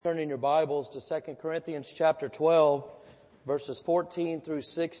in your Bibles to 2 Corinthians chapter 12, verses 14 through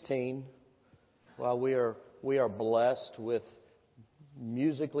 16. Well, we are blessed with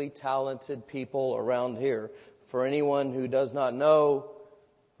musically talented people around here. For anyone who does not know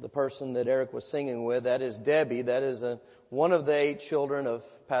the person that Eric was singing with, that is Debbie. That is one of the 8 children of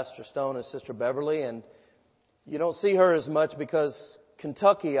Pastor Stone and Sister Beverly. And you don't see her as much because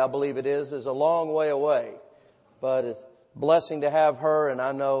Kentucky, I believe it is a long way away. But it's a blessing to have her, and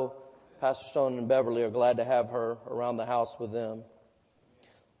I know Pastor Stone and Beverly are glad to have her around the house with them.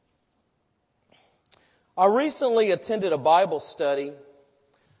 I recently attended a Bible study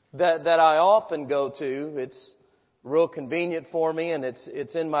that I often go to. It's real convenient for me, and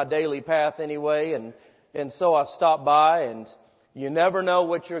it's in my daily path anyway. And so I stopped by, and you never know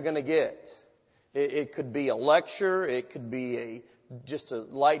what you're going to get. It could be a lecture. It could be just a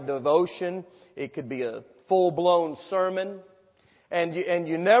light devotion. It could be a full-blown sermon. And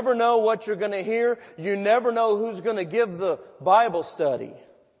you never know what you're going to hear. You never know who's going to give the Bible study.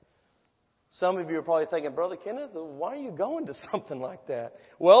 Some of you are probably thinking, Brother Kenneth, why are you going to something like that?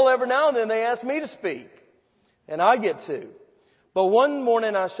 Well, every now and then they ask me to speak. And I get to. But one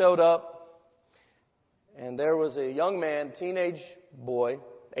morning I showed up, and there was a young man, teenage boy,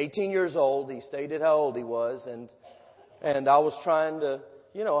 18 years old. He stated how old he was. And I was trying to,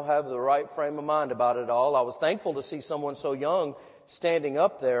 have the right frame of mind about it all. I was thankful to see someone so young standing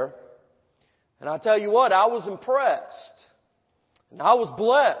up there. And I tell you what, I was impressed. And I was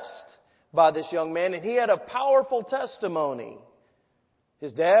blessed by this young man. And he had a powerful testimony.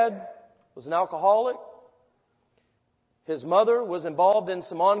 His dad was an alcoholic. His mother was involved in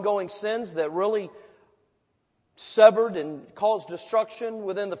some ongoing sins that really severed and caused destruction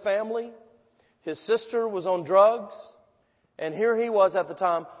within the family. His sister was on drugs. And here he was at the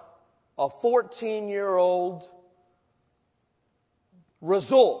time, a 14-year-old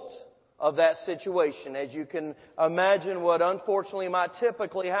result of that situation. As you can imagine what unfortunately might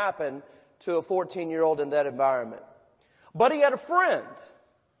typically happen to a 14-year-old in that environment. But he had a friend.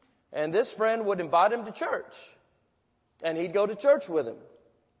 And this friend would invite him to church. And he'd go to church with him.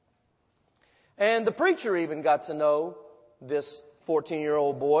 And the preacher even got to know this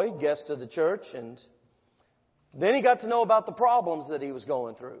 14-year-old boy, guest of the church, and then he got to know about the problems that he was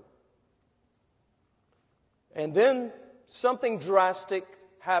going through. And then something drastic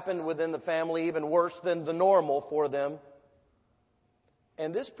happened within the family, even worse than the normal for them.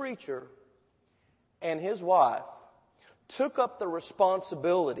 And this preacher and his wife took up the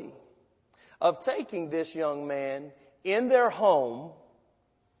responsibility of taking this young man in their home,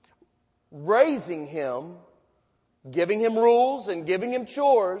 raising him, giving him rules and giving him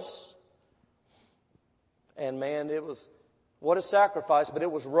chores. And man, it was, what a sacrifice, but it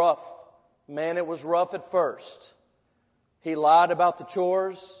was rough. Man, it was rough at first. He lied about the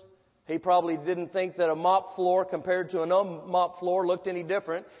chores. He probably didn't think that a mop floor compared to an unmopped floor looked any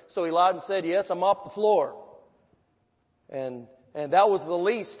different. So he lied and said, yes, I mopped the floor. And that was the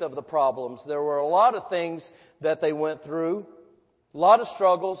least of the problems. There were a lot of things that they went through. A lot of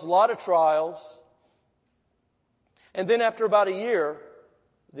struggles, a lot of trials. And then after about a year,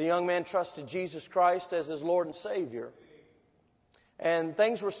 the young man trusted Jesus Christ as his Lord and Savior. And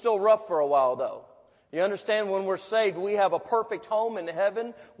things were still rough for a while, though. You understand, when we're saved, we have a perfect home in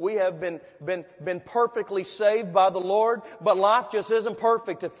heaven. We have been perfectly saved by the Lord. But life just isn't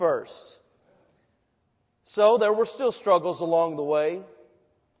perfect at first. So there were still struggles along the way.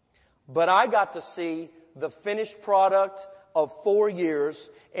 But I got to see the finished product of 4 years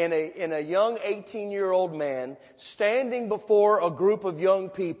in a young 18-year-old man standing before a group of young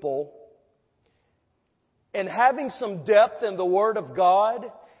people and having some depth in the Word of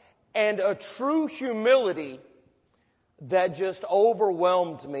God and a true humility that just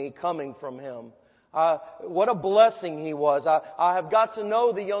overwhelmed me coming from him. What a blessing he was. I have got to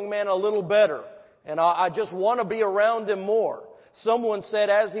know the young man a little better, and I just want to be around him more. Someone said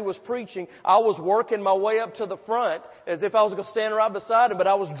as he was preaching, I was working my way up to the front as if I was going to stand right beside him, but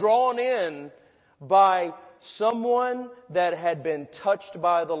I was drawn in by someone that had been touched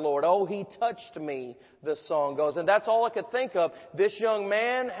by the Lord. Oh, he touched me, the song goes. And that's all I could think of. This young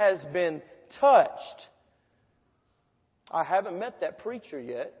man has been touched. I haven't met that preacher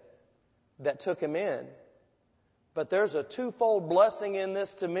yet that took him in. But there's a twofold blessing in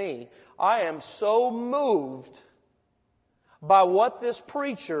this to me. I am so moved by what this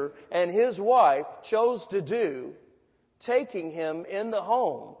preacher and his wife chose to do, taking him in the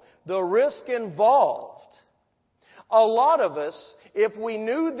home. The risk involved. A lot of us, if we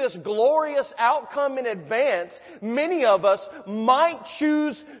knew this glorious outcome in advance, many of us might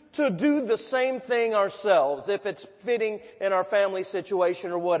choose to do the same thing ourselves if it's fitting in our family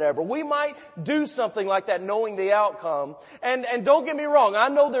situation or whatever. We might do something like that knowing the outcome. And don't get me wrong, I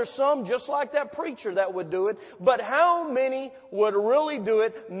know there's some just like that preacher that would do it, but how many would really do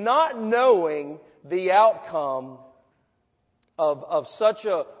it not knowing the outcome of such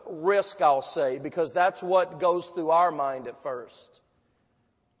a risk, I'll say, because that's what goes through our mind at first.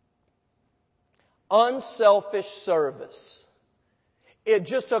 Unselfish service. It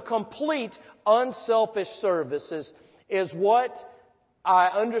just a complete unselfish service is what I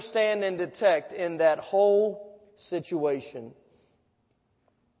understand and detect in that whole situation.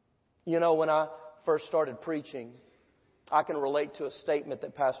 You know, when I first started preaching, I can relate to a statement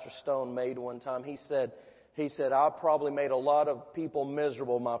that Pastor Stone made one time. He said, I probably made a lot of people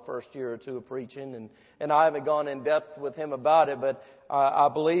miserable my first year or two of preaching, and I haven't gone in depth with him about it, but I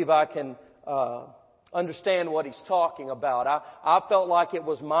believe I can understand what he's talking about. I felt like it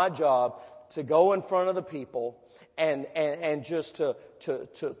was my job to go in front of the people and just to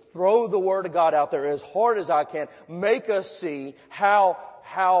throw the Word of God out there as hard as I can, make us see how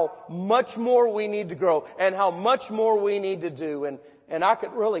much more we need to grow and how much more we need to do, and I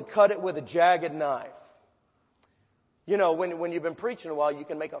could really cut it with a jagged knife. You know, when you've been preaching a while, you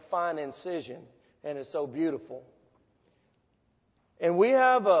can make a fine incision, and it's so beautiful. And we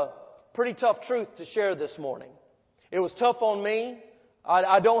have a pretty tough truth to share this morning. It was tough on me.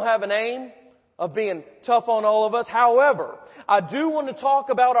 I don't have an aim of being tough on all of us. However, I do want to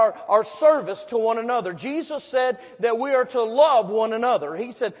talk about our service to one another. Jesus said that we are to love one another.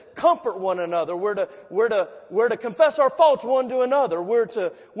 He said, comfort one another. We're to confess our faults one to another. We're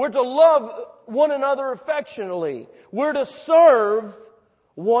to love one another affectionately. We're to serve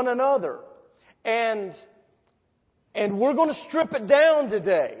one another. And we're going to strip it down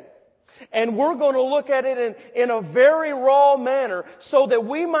today. And we're going to look at it in a very raw manner so that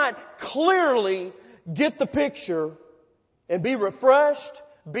we might clearly get the picture and be refreshed,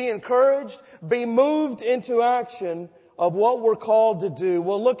 be encouraged, be moved into action of what we're called to do.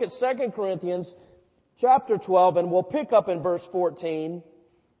 We'll look at 2 Corinthians chapter 12 and we'll pick up in verse 14.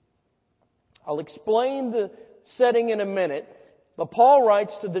 I'll explain the setting in a minute. But Paul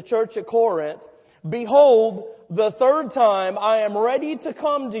writes to the church at Corinth, "Behold, the third time I am ready to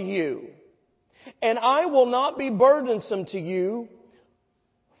come to you, and I will not be burdensome to you,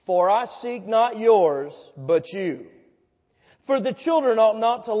 for I seek not yours, but you. For the children ought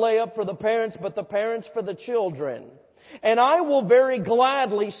not to lay up for the parents, but the parents for the children. And I will very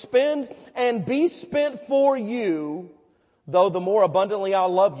gladly spend and be spent for you, though the more abundantly I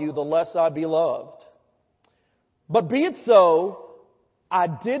love you, the less I be loved. But be it so, I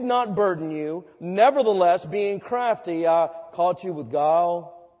did not burden you. Nevertheless, being crafty, I caught you with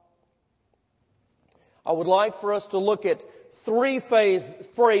guile." I would like for us to look at three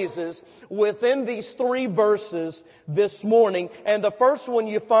phrases within these three verses this morning. And the first one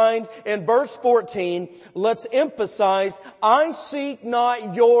you find in verse 14. Let's emphasize, "I seek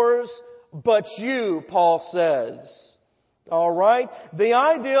not yours, but you," Paul says. All right? The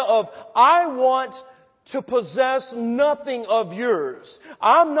idea of, I want to possess nothing of yours.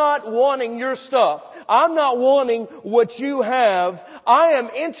 I'm not wanting your stuff. I'm not wanting what you have. I am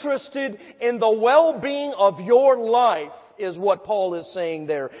interested in the well-being of your life, is what Paul is saying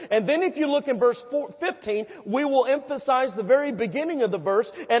there. And then if you look in verse 15, we will emphasize the very beginning of the verse,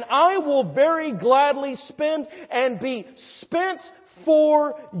 "And I will very gladly spend and be spent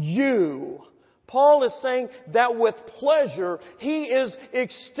for you." Paul is saying that with pleasure, he is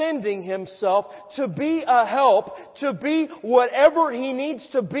extending himself to be a help, to be whatever he needs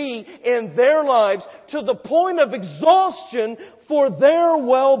to be in their lives, to the point of exhaustion for their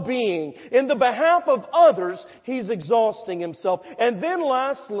well-being. In the behalf of others, he's exhausting himself. And then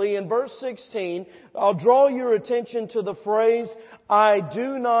lastly, in verse 16, I'll draw your attention to the phrase, "I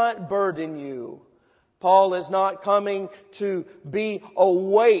do not burden you." Paul is not coming to be a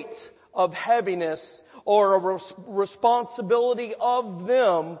weight of heaviness or a responsibility of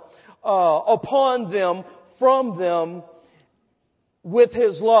them, upon them, from them, with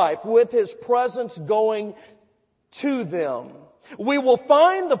His life, with His presence going to them. We will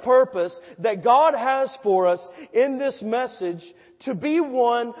find the purpose that God has for us in this message to be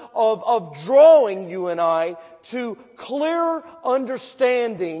one of drawing you and I to clear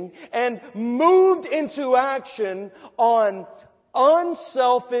understanding and moved into action on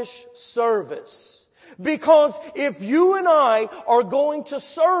unselfish service. Because if you and I are going to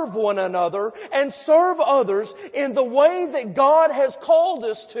serve one another and serve others in the way that God has called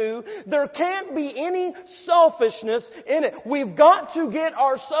us to, there can't be any selfishness in it. We've got to get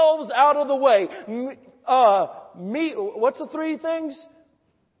ourselves out of the way. What's the three things?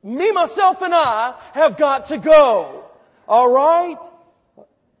 Me, myself, and I have got to go. All right?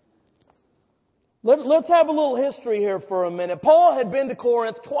 Let's have a little history here for a minute. Paul had been to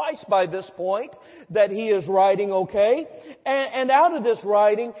Corinth twice by this point that he is writing, okay? And out of this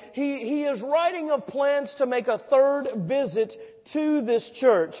writing, he is writing of plans to make a third visit to this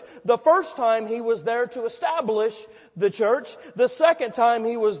church. The first time he was there to establish the church. The second time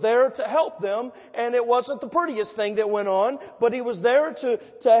he was there to help them. And it wasn't the prettiest thing that went on, but he was there to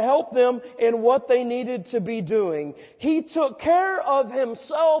help them in what they needed to be doing. He took care of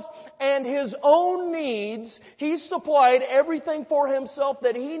himself and his own needs. He supplied everything for himself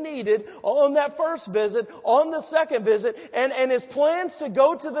that he needed on that first visit, on the second visit, and his plans to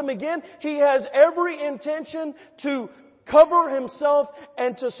go to them again. He has every intention to cover himself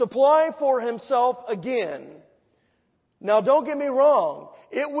and to supply for himself again. Now, don't get me wrong.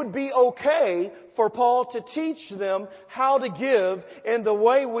 It would be okay for Paul to teach them how to give in the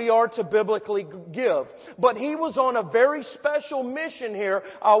way we are to biblically give. But he was on a very special mission here,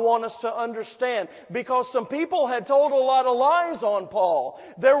 I want us to understand. Because some people had told a lot of lies on Paul.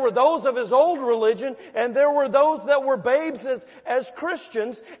 There were those of his old religion, and there were those that were babes as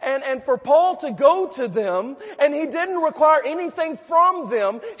Christians. And for Paul to go to them, and he didn't require anything from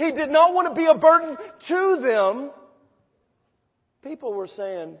them. He did not want to be a burden to them. People were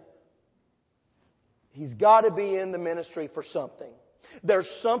saying, he's got to be in the ministry for something. There's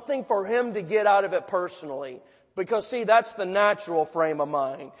something for him to get out of it personally. Because see, that's the natural frame of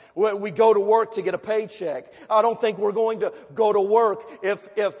mind. We go to work to get a paycheck. I don't think we're going to go to work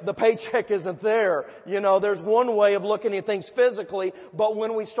if the paycheck isn't there. You know, there's one way of looking at things physically, but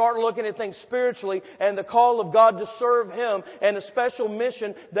when we start looking at things spiritually and the call of God to serve Him and a special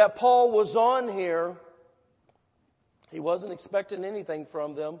mission that Paul was on here, he wasn't expecting anything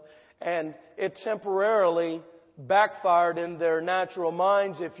from them, and it temporarily backfired in their natural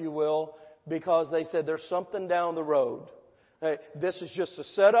minds, if you will, because they said there's something down the road. Hey, this is just a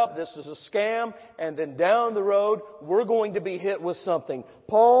setup, this is a scam, and then down the road, we're going to be hit with something.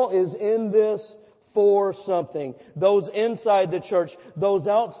 Paul is in this for something. Those inside the church, those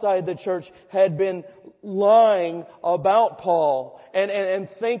outside the church had been lying about Paul and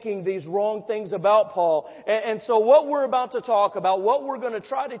thinking these wrong things about Paul. And so what we're about to talk about, what we're going to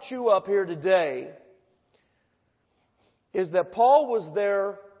try to chew up here today, is that Paul was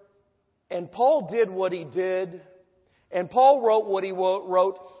there and Paul did what he did, and Paul wrote what he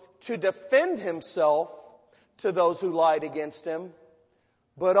wrote to defend himself to those who lied against him,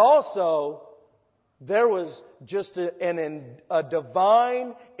 but also there was just a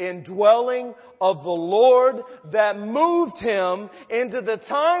divine indwelling of the Lord that moved him into the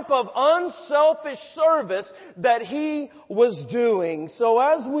type of unselfish service that he was doing. So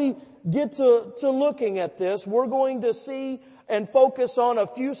as we get to looking at this, we're going to see and focus on a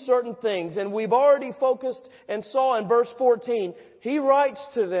few certain things. And we've already focused and saw in verse 14, he writes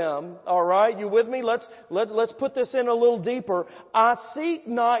to them, all right, you with me? Let's put this in a little deeper. I seek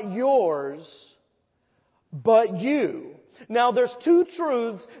not yours, but you. Now there's two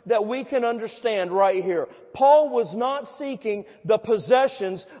truths that we can understand right here. Paul was not seeking the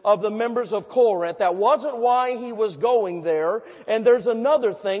possessions of the members of Corinth. That wasn't why he was going there. And there's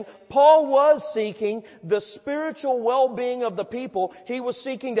another thing. Paul was seeking the spiritual well-being of the people. He was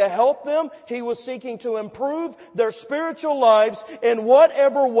seeking to help them. He was seeking to improve their spiritual lives in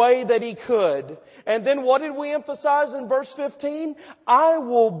whatever way that he could. And then what did we emphasize in verse 15? I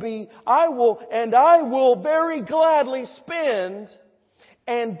will very gladly spend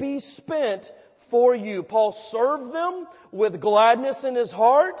and be spent for you. Paul served them with gladness in his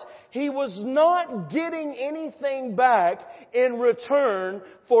heart. He was not getting anything back in return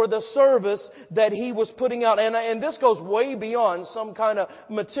for the service that he was putting out. And this goes way beyond some kind of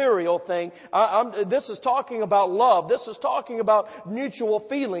material thing. This is talking about love. This is talking about mutual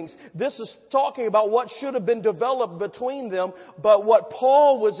feelings. This is talking about what should have been developed between them. But what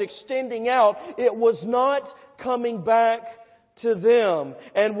Paul was extending out, it was not coming back to them.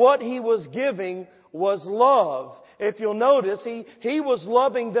 And what he was giving was love. If you'll notice, he was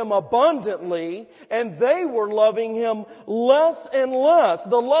loving them abundantly, and they were loving him less and less.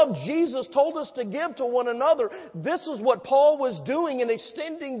 The love Jesus told us to give to one another, this is what Paul was doing and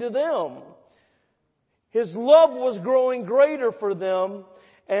extending to them. His love was growing greater for them,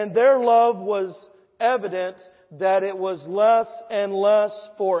 and their love was evident that it was less and less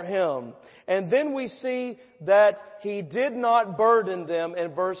for him. And then we see that he did not burden them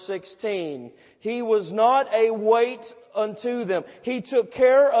in verse 16. He was not a weight unto them. He took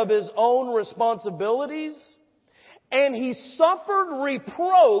care of his own responsibilities, and he suffered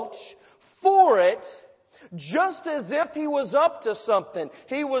reproach for it, just as if he was up to something.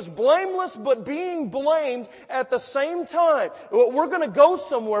 He was blameless but being blamed at the same time. We're going to go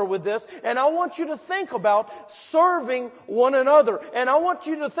somewhere with this, and I want you to think about serving one another. And I want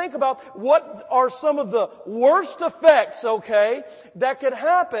you to think about what are some of the worst effects, okay, that could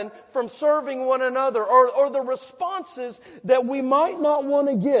happen from serving one another, or the responses that we might not want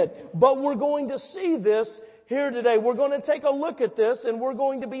to get. But we're going to see this here today. We're going to take a look at this, and we're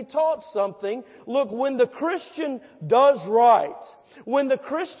going to be taught something. Look, when the Christian does right, when the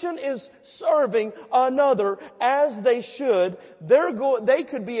Christian is serving another as they should, they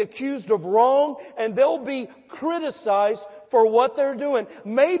could be accused of wrong, and they'll be criticized for what they're doing.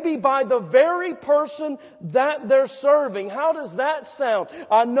 Maybe by the very person that they're serving. How does that sound?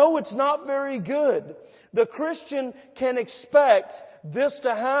 I know it's not very good. The Christian can expect this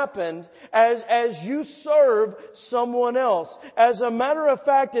to happen as you serve someone else. As a matter of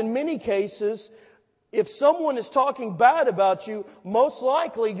fact, in many cases, if someone is talking bad about you, most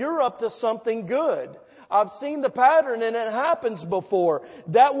likely you're up to something good. I've seen the pattern, and it happens before.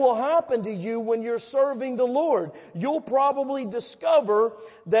 That will happen to you when you're serving the Lord. You'll probably discover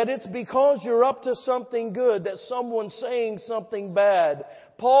that it's because you're up to something good, that someone's saying something bad.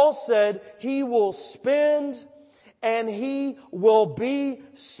 Paul said he will spend and he will be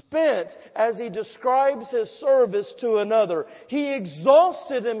spent as he describes his service to another. He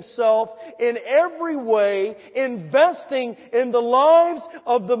exhausted himself in every way, investing in the lives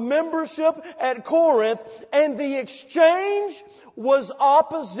of the membership at Corinth, and the exchange was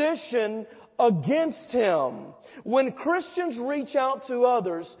opposition against him. When Christians reach out to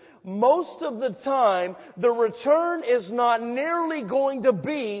others, most of the time, the return is not nearly going to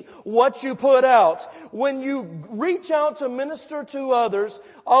be what you put out. When you reach out to minister to others,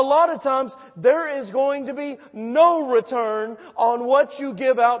 a lot of times there is going to be no return on what you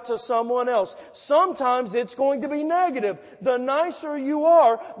give out to someone else. Sometimes it's going to be negative. The nicer you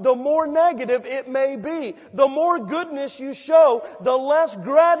are, the more negative it may be. The more goodness you show, the less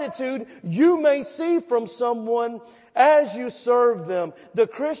gratitude you may see from someone as you serve them. The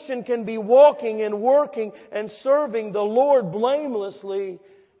Christian can be walking and working and serving the Lord blamelessly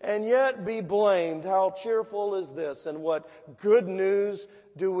and yet be blamed. How cheerful is this? And what good news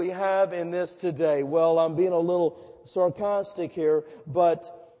do we have in this today? Well, I'm being a little sarcastic here, but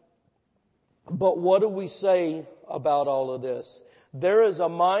what do we say about all of this? There is a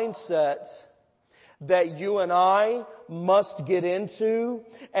mindset that you and I must get into,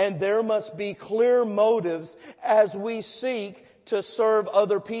 and there must be clear motives as we seek to serve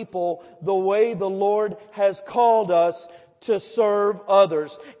other people the way the Lord has called us to serve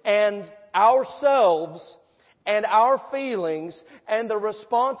others. And ourselves and our feelings and the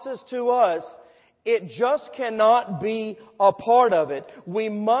responses to us, it just cannot be a part of it. We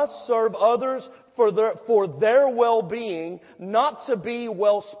must serve others for their well-being, not to be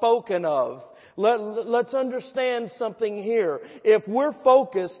well spoken of. Let's understand something here. If we're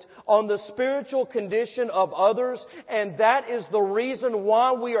focused on the spiritual condition of others, and that is the reason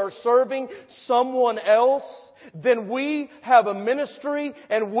why we are serving someone else, then we have a ministry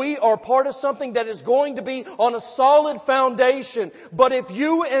and we are part of something that is going to be on a solid foundation. But if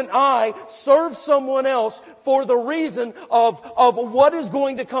you and I serve someone else for the reason of what is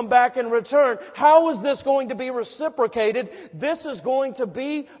going to come back in return, how is this going to be reciprocated? This is going to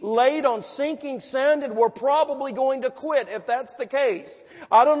be laid on sinking sand, and we're probably going to quit if that's the case.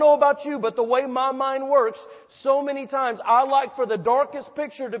 I don't know about you, but the way my mind works, so many times I like for the darkest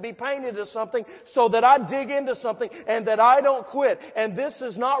picture to be painted as something so that I dig into something and that I don't quit. And this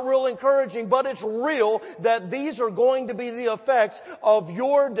is not real encouraging, but it's real that these are going to be the effects of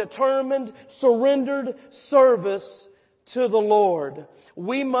your determined, surrendered service to the Lord.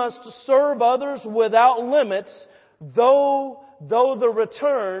 We must serve others without limits, though the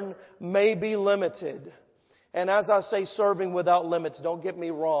return may be limited. And as I say, serving without limits, don't get me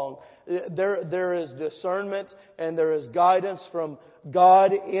wrong. There is discernment and there is guidance from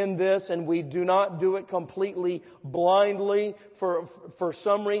God in this, and we do not do it completely blindly. For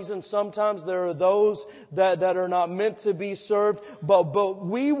some reason, sometimes there are those that are not meant to be served, but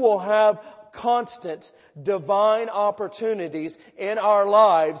we will have constant divine opportunities in our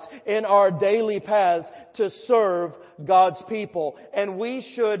lives, in our daily paths to serve God's people. And we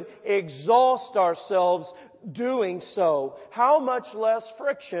should exhaust ourselves doing so, how much less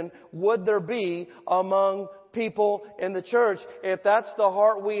friction would there be among people in the church if that's the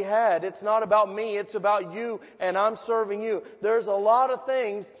heart we had? It's not about me, it's about you, and I'm serving you. There's a lot of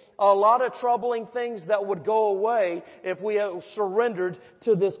things, a lot of troubling things that would go away if we surrendered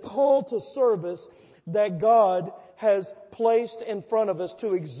to this call to service that God has placed in front of us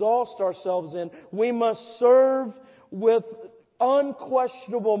to exhaust ourselves in. We must serve with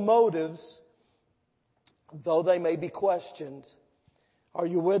unquestionable motives, though they may be questioned. Are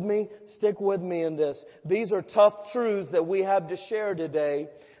you with me? Stick with me in this. These are tough truths that we have to share today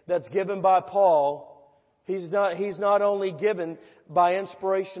that's given by Paul. He's not only given by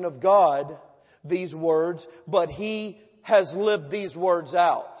inspiration of God these words, but he has lived these words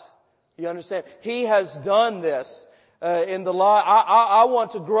out. You understand? He has done this. In the life. I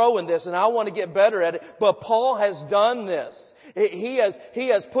want to grow in this and I want to get better at it. But Paul has done this. He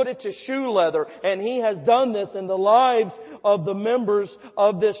has put it to shoe leather, and he has done this in the lives of the members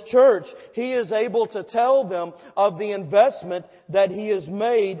of this church. He is able to tell them of the investment that he has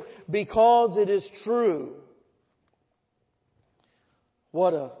made because it is true.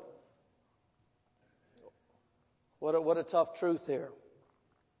 What a tough truth here.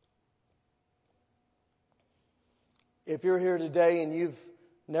 If you're here today and you've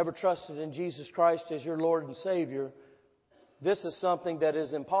never trusted in Jesus Christ as your Lord and Savior, this is something that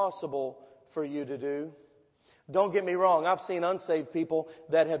is impossible for you to do. Don't get me wrong. I've seen unsaved people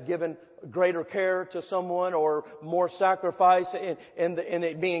that have given greater care to someone or more sacrifice in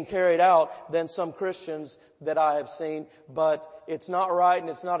it being carried out than some Christians that I have seen. But it's not right and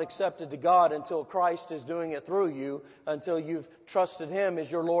it's not accepted to God until Christ is doing it through you, until you've trusted Him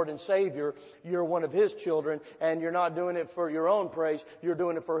as your Lord and Savior. You're one of His children, and you're not doing it for your own praise. You're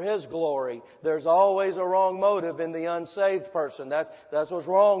doing it for His glory. There's always a wrong motive in the unsaved person. That's what's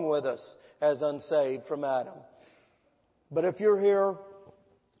wrong with us as unsaved from Adam. But if you're here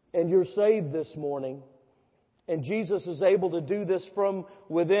and you're saved this morning, and Jesus is able to do this from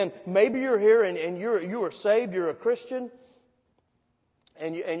within, maybe you're here and you are saved, you're a Christian,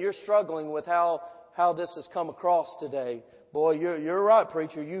 and you're struggling with how this has come across today. Boy, you're right,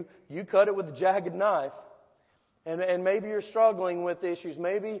 preacher. You cut it with a jagged knife. And maybe you're struggling with issues.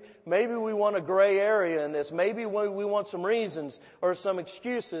 Maybe we want a gray area in this. Maybe we want some reasons or some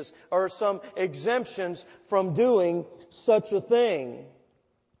excuses or some exemptions from doing such a thing.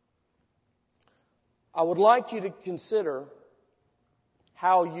 I would like you to consider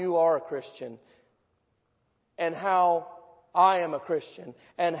how you are a Christian and how I am a Christian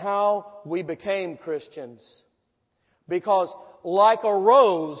and how we became Christians. Because like a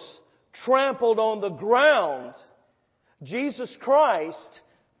rose trampled on the ground, Jesus Christ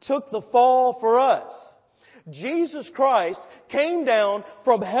took the fall for us. Jesus Christ came down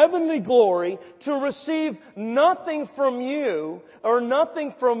from heavenly glory to receive nothing from you or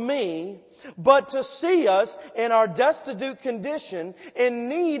nothing from me, but to see us in our destitute condition in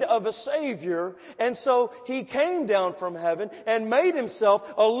need of a Savior. And so He came down from heaven and made Himself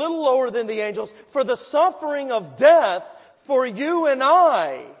a little lower than the angels for the suffering of death for you and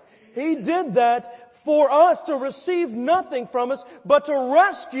I. He did that for us to receive nothing from us, but to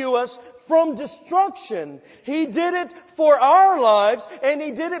rescue us from destruction. He did it for our lives, and He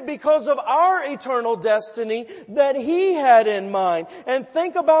did it because of our eternal destiny that He had in mind. And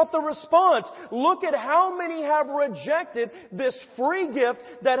think about the response. Look at how many have rejected this free gift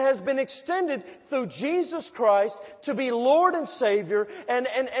that has been extended through Jesus Christ to be Lord and Savior and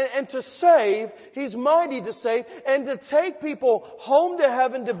to save. He's mighty to save and to take people home to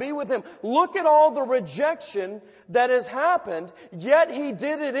heaven to be with Him. Look at all the rejection that has happened, yet He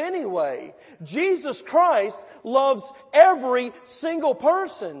did it anyway. Jesus Christ loves every single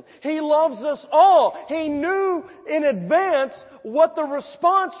person. He loves us all. He knew in advance what the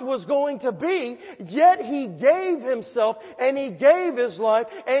response was going to be, yet He gave Himself and He gave His life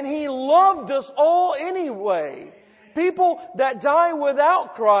and He loved us all anyway. People that die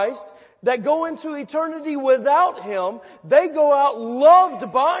without Christ, that go into eternity without Him, they go out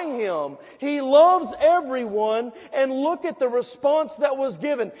loved by Him. He loves everyone, and look at the response that was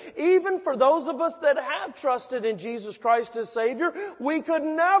given. Even for those of us that have trusted in Jesus Christ as Savior, we could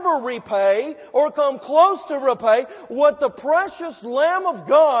never repay or come close to repay what the precious Lamb of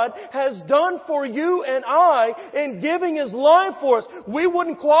God has done for you and I in giving His life for us. We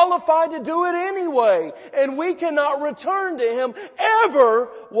wouldn't qualify to do it anyway, and we cannot return to Him ever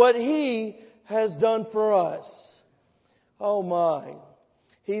what He has done for us. Oh my.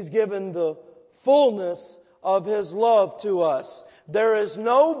 He's given the fullness of His love to us. There is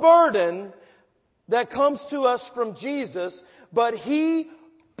no burden that comes to us from Jesus, but He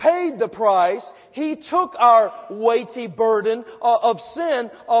paid the price. He took our weighty burden of sin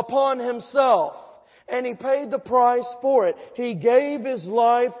upon Himself. And He paid the price for it. He gave His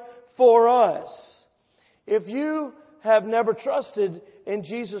life for us. If you have never trusted in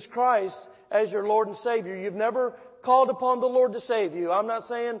Jesus Christ as your Lord and Savior, you've never called upon the Lord to save you. I'm not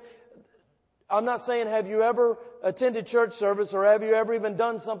saying have you ever attended church service, or have you ever even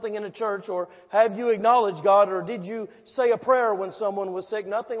done something in a church, or have you acknowledged God, or did you say a prayer when someone was sick?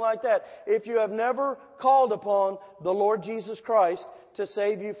 Nothing like that. If you have never called upon the Lord Jesus Christ to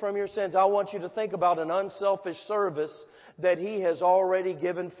save you from your sins, I want you to think about an unselfish service that He has already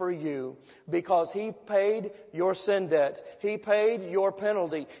given for you, because He paid your sin debt. He paid your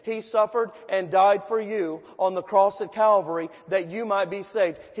penalty. He suffered and died for you on the cross at Calvary that you might be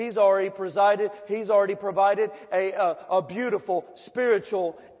saved. He's already provided a beautiful,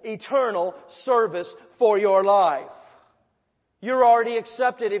 spiritual, eternal service for your life. You're already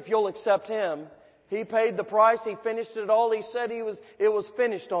accepted if you'll accept Him. He paid the price. He finished it all. He said it was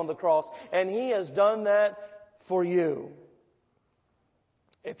finished on the cross. And He has done that for you.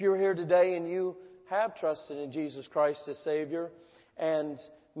 If you're here today and you have trusted in Jesus Christ as Savior, and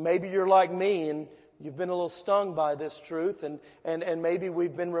maybe you're like me and you've been a little stung by this truth, and maybe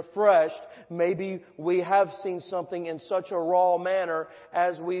we've been refreshed, maybe we have seen something in such a raw manner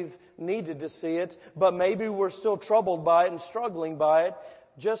as we've needed to see it, but maybe we're still troubled by it and struggling by it,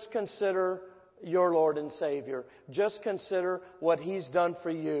 just consider your Lord and Savior. Just consider what He's done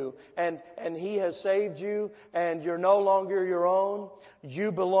for you. And He has saved you, and you're no longer your own.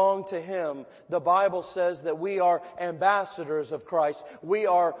 You belong to Him. The Bible says that we are ambassadors of Christ. We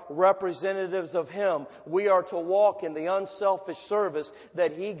are representatives of Him. We are to walk in the unselfish service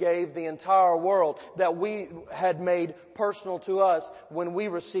that He gave the entire world, that we had made personal to us when we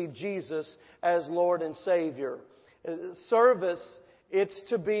received Jesus as Lord and Savior. Service, it's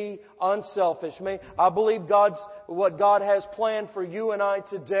to be unselfish. I believe what God has planned for you and I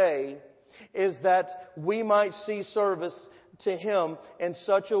today is that we might see service to Him in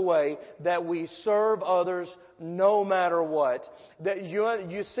such a way that we serve others no matter what. That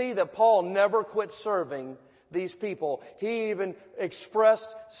you see that Paul never quit serving these people. He even expressed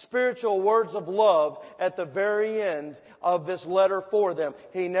spiritual words of love at the very end of this letter for them.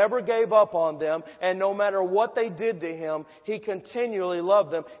 He never gave up on them, and no matter what they did to him, he continually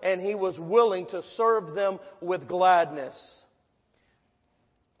loved them, and he was willing to serve them with gladness.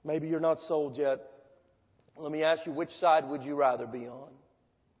 Maybe you're not sold yet. Let me ask you, which side would you rather be on?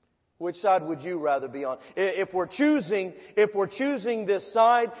 Which side would you rather be on? If we're choosing this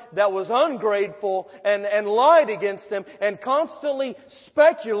side that was ungrateful and lied against Him and constantly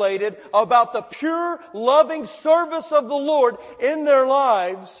speculated about the pure, loving service of the Lord in their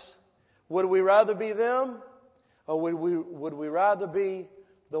lives, would we rather be them, or would we rather be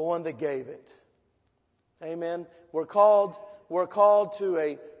the one that gave it? Amen. We're called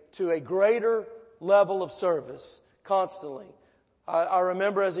to a greater level of service constantly. I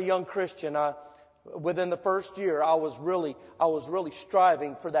remember as a young Christian, within the first year, I was really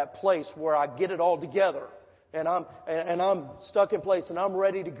striving for that place where I get it all together, and I'm stuck in place, and I'm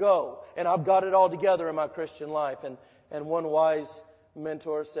ready to go, and I've got it all together in my Christian life. And one wise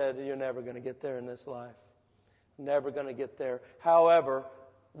mentor said, "You're never going to get there in this life. Never going to get there." However,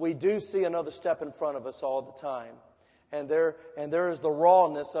 we do see another step in front of us all the time, and there is the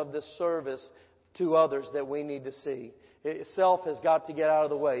rawness of this service to others that we need to see. Self has got to get out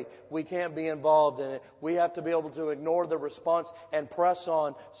of the way. We can't be involved in it. We have to be able to ignore the response and press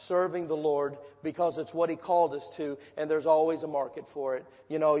on serving the Lord, because it's what He called us to, and there's always a market for it.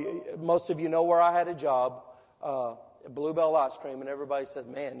 You know, most of you know where I had a job, Bluebell Ice Cream, and everybody says,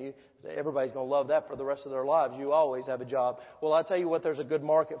 "Man, everybody's going to love that for the rest of their lives. You always have a job." Well, I tell you what, there's a good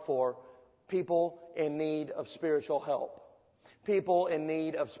market for: people in need of spiritual help. People in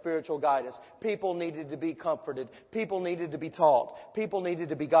need of spiritual guidance. People needed to be comforted. People needed to be taught. People needed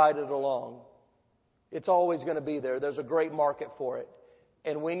to be guided along. It's always going to be there. There's a great market for it.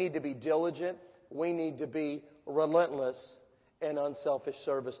 And we need to be diligent. We need to be relentless in unselfish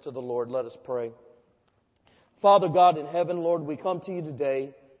service to the Lord. Let us pray. Father God in heaven, Lord, we come to You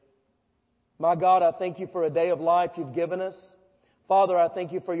today. My God, I thank You for a day of life You've given us. Father, I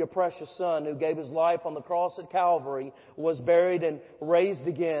thank You for Your precious Son who gave His life on the cross at Calvary, was buried and raised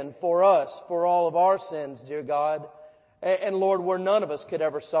again for us, for all of our sins, dear God. And Lord, where none of us could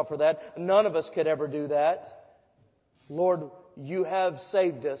ever suffer that, none of us could ever do that. Lord, You have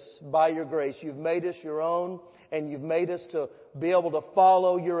saved us by Your grace. You've made us Your own, and You've made us to be able to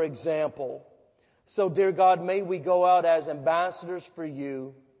follow Your example. So, dear God, may we go out as ambassadors for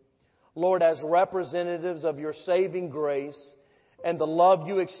You, Lord, as representatives of Your saving grace, and the love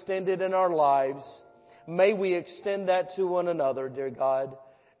You extended in our lives, may we extend that to one another, dear God.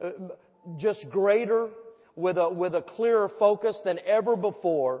 Just greater, with a clearer focus than ever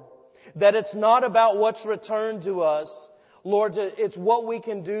before. That it's not about what's returned to us, Lord, it's what we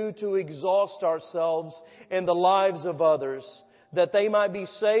can do to exhaust ourselves in the lives of others. That they might be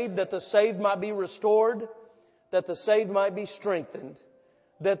saved, that the saved might be restored, that the saved might be strengthened.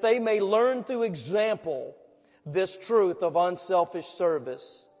 That they may learn through example this truth of unselfish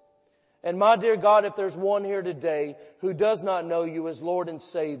service. And my dear God, if there's one here today who does not know You as Lord and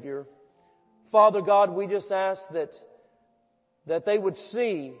Savior, Father God, we just ask that they would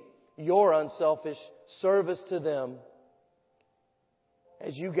see Your unselfish service to them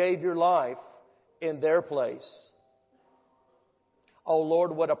as You gave Your life in their place. Oh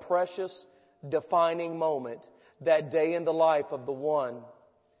Lord, what a precious defining moment that day in the life of the one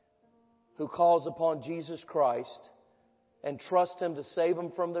who calls upon Jesus Christ and trusts Him to save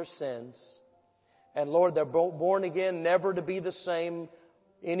them from their sins. And Lord, they're born again never to be the same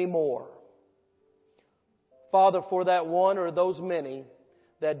anymore. Father, for that one or those many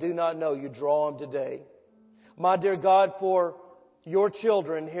that do not know You, draw them today. My dear God, for Your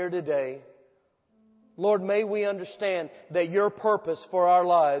children here today, Lord, may we understand that Your purpose for our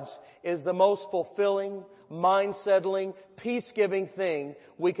lives is the most fulfilling, mind-settling, peace-giving thing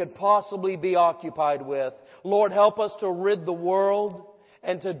we could possibly be occupied with. Lord, help us to rid the world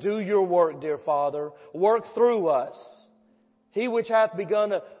and to do Your work, dear Father. Work through us. He which hath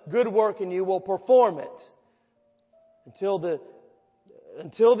begun a good work in you will perform it until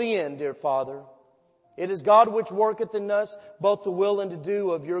the end, dear Father. It is God which worketh in us both to will and to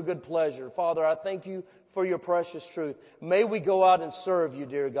do of Your good pleasure. Father, I thank You for Your precious truth. May we go out and serve You,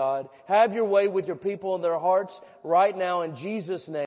 dear God. Have Your way with Your people in their hearts right now in Jesus' name.